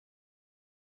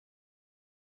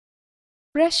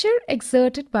Pressure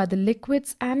exerted by the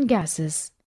liquids and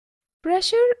gases.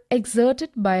 Pressure exerted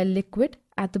by a liquid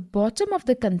at the bottom of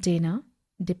the container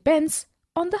depends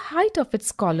on the height of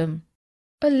its column.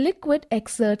 A liquid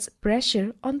exerts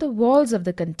pressure on the walls of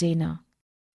the container.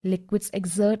 Liquids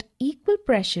exert equal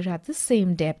pressure at the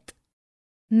same depth.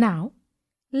 Now,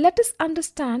 let us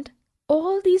understand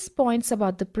all these points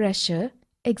about the pressure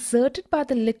exerted by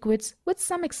the liquids with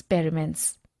some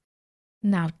experiments.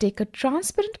 Now take a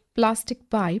transparent plastic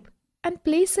pipe and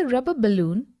place a rubber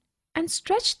balloon and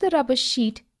stretch the rubber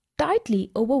sheet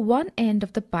tightly over one end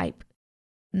of the pipe.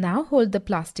 Now hold the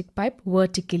plastic pipe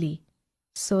vertically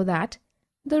so that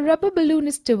the rubber balloon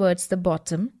is towards the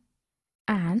bottom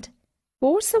and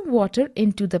pour some water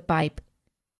into the pipe.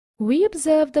 We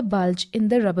observe the bulge in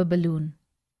the rubber balloon.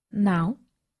 Now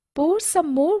pour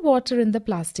some more water in the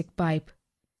plastic pipe.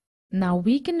 Now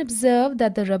we can observe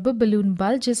that the rubber balloon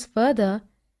bulges further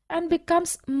and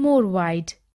becomes more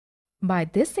wide. By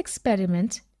this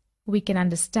experiment, we can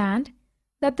understand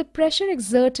that the pressure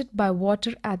exerted by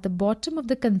water at the bottom of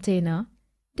the container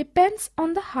depends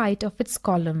on the height of its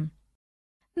column.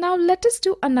 Now let us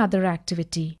do another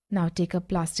activity. Now take a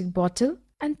plastic bottle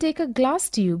and take a glass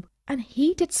tube and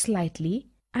heat it slightly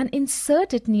and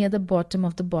insert it near the bottom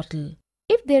of the bottle.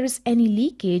 If there is any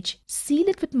leakage, seal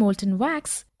it with molten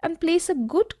wax and place a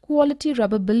good quality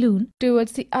rubber balloon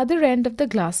towards the other end of the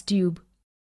glass tube.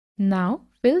 Now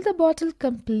fill the bottle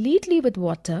completely with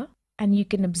water and you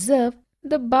can observe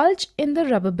the bulge in the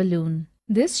rubber balloon.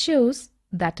 This shows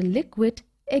that a liquid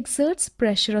exerts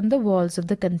pressure on the walls of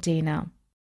the container.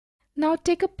 Now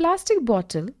take a plastic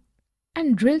bottle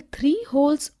and drill 3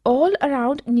 holes all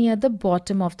around near the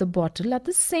bottom of the bottle at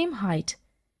the same height.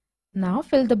 Now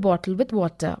fill the bottle with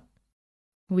water.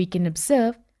 We can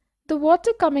observe the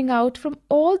water coming out from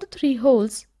all the 3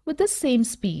 holes with the same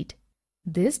speed.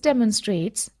 This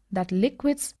demonstrates that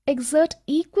liquids exert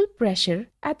equal pressure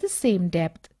at the same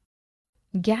depth.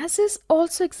 Gases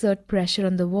also exert pressure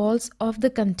on the walls of the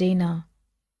container.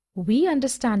 We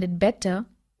understand it better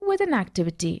with an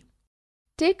activity.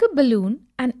 Take a balloon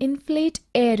and inflate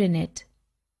air in it.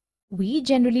 We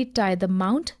generally tie the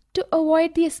mount to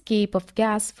avoid the escape of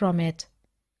gas from it.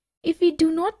 If we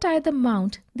do not tie the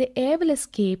mount, the air will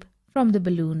escape from the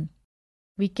balloon.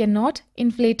 We cannot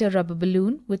inflate a rubber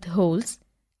balloon with holes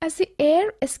as the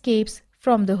air escapes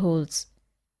from the holes.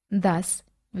 Thus,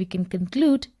 we can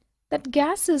conclude that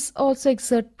gases also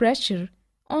exert pressure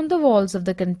on the walls of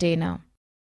the container.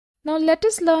 Now let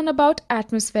us learn about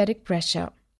atmospheric pressure.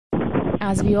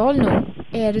 As we all know,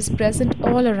 air is present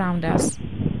all around us.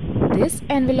 This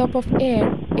envelope of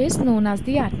air is known as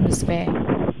the atmosphere.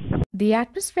 The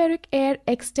atmospheric air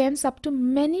extends up to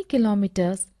many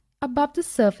kilometers above the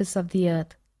surface of the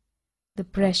earth. The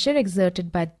pressure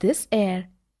exerted by this air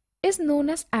is known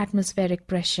as atmospheric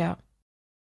pressure.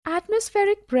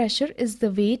 Atmospheric pressure is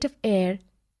the weight of air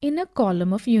in a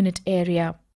column of unit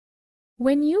area.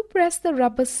 When you press the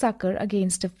rubber sucker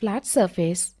against a flat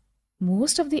surface,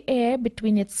 most of the air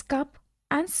between its cup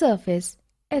and surface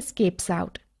escapes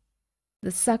out.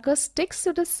 The sucker sticks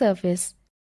to the surface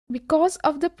because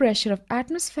of the pressure of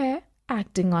atmosphere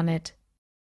acting on it.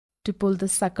 To pull the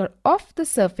sucker off the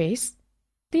surface,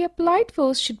 the applied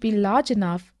force should be large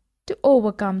enough to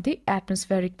overcome the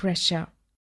atmospheric pressure.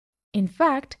 In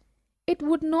fact, it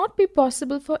would not be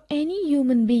possible for any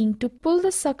human being to pull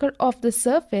the sucker off the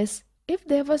surface if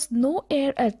there was no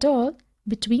air at all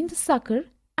between the sucker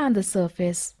and the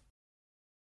surface.